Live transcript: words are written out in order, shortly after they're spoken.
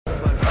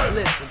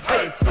Listen,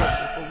 pay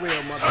attention for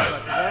real,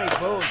 motherfucker. I ain't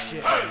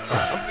bullshit.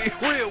 I'm being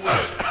real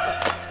with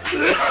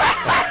you.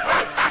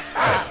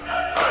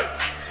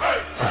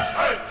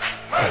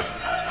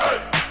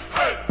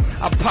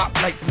 I pop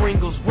like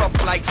Pringles,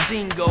 rough like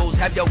shingles.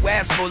 Have your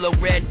ass full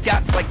of red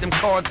dots like them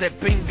cards at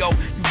bingo.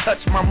 You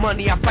touch my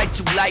money, I bite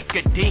you like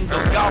a dingo.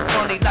 Y'all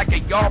funny like a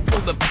yard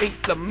full of pink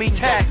flamingo.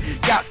 Tag,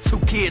 got 2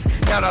 kids,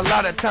 not a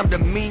lot of time to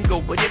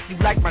mingle. But if you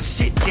like my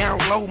shit,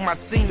 download my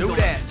single. Do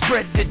that.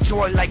 Spread the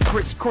joy like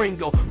Kris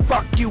Kringle.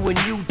 Fuck you and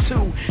you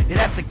too, and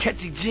that's a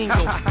catchy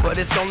jingle. But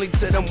it's only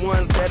to them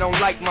ones that don't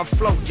like my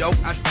flow, yo.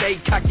 I stay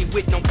cocky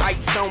with no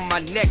ice on my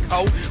neck,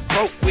 ho.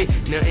 Broke with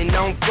nothing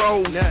on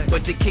froze,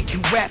 but the kick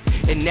you rap,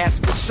 and that's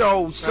for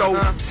show. So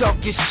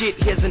talk your shit,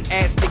 here's an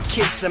ass to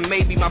kiss, and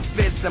maybe my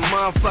fist, and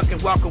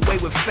motherfucking walk away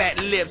with fat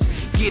lips.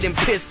 Getting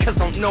pissed cause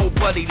don't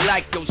nobody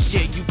like your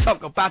shit. You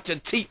talk about your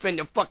teeth and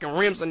your fucking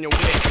rims on your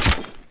lips.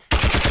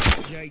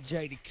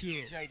 JJ the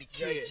Kid.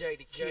 JJ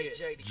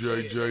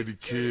the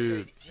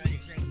Kid.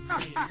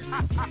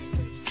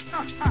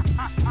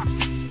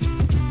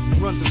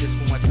 Run through this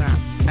one more time.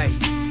 Hey,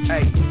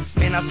 hey,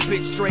 man, I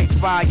spit straight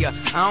fire.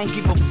 I don't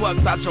give a fuck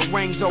about your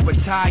rings or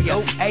retire.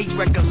 Nope. 8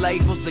 record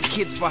labels, the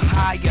kids for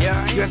hire.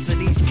 Rest of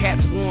these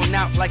cats worn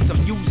out like some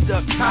used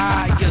up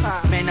tires.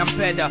 Man, I'm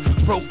better,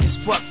 broke as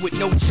fuck with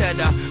no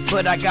cheddar,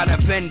 but I got a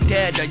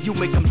vendetta. You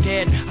make them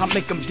dead, I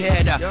make them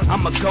deader.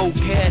 I'm a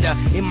go-getter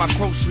in my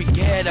grocery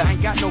getter. I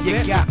ain't got no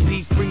you got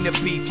beef, bring the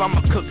beef.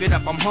 I'ma cook it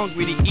up, I'm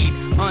hungry to eat.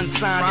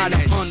 Unsigned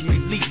and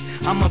unreleased.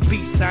 I'm a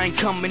beast, I ain't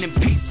coming in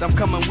peace. I'm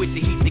coming with the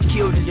heat to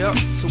kill this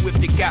beat. So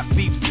if you got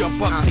beef, jump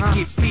up to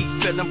get beat.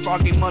 Feelin'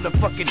 froggy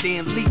motherfucker,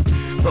 then leap.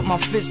 But my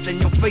fist in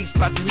your face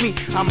about to me.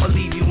 I'ma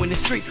leave you in the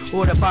street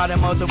or the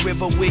bottom of the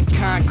river with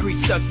concrete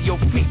stuck to your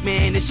feet.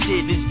 Man, this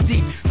shit is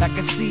deep. Like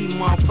I see,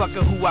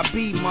 motherfucker, who I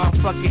be,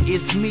 motherfucker,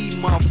 it's me,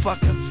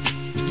 motherfucker.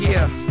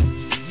 Yeah,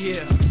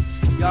 yeah,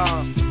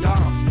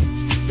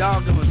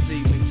 y'all gonna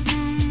see me.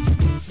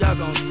 Y'all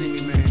gonna see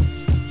me, man.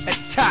 At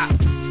the top.